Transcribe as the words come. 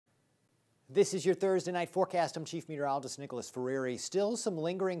This is your Thursday night forecast. I'm Chief Meteorologist Nicholas Ferreri. Still some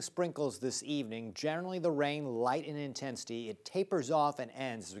lingering sprinkles this evening. Generally the rain light in intensity. It tapers off and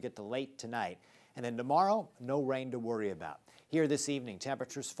ends as we get to late tonight. And then tomorrow, no rain to worry about. Here this evening,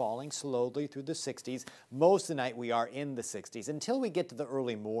 temperatures falling slowly through the 60s. Most of the night we are in the 60s until we get to the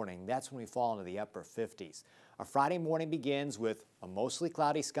early morning. That's when we fall into the upper 50s. Our Friday morning begins with a mostly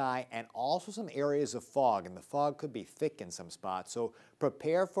cloudy sky and also some areas of fog, and the fog could be thick in some spots. So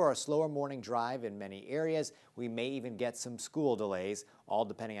prepare for a slower morning drive in many areas. We may even get some school delays, all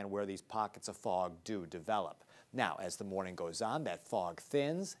depending on where these pockets of fog do develop. Now, as the morning goes on, that fog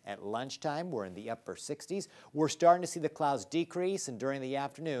thins. At lunchtime, we're in the upper 60s. We're starting to see the clouds decrease, and during the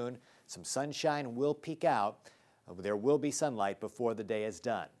afternoon, some sunshine will peek out. There will be sunlight before the day is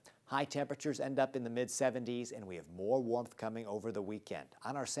done. High temperatures end up in the mid-70s, and we have more warmth coming over the weekend.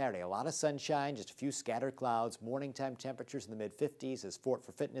 On our Saturday, a lot of sunshine, just a few scattered clouds. Morning time temperatures in the mid-50s as Fort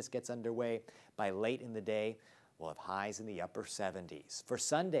for Fitness gets underway. By late in the day, we'll have highs in the upper 70s. For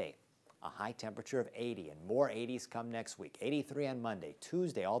Sunday, a high temperature of 80, and more 80s come next week. 83 on Monday,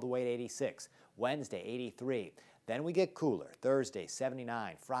 Tuesday all the way to 86, Wednesday 83. Then we get cooler. Thursday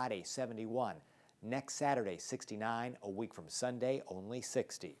 79, Friday 71, next Saturday 69, a week from Sunday only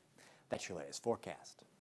 60. That's your latest forecast.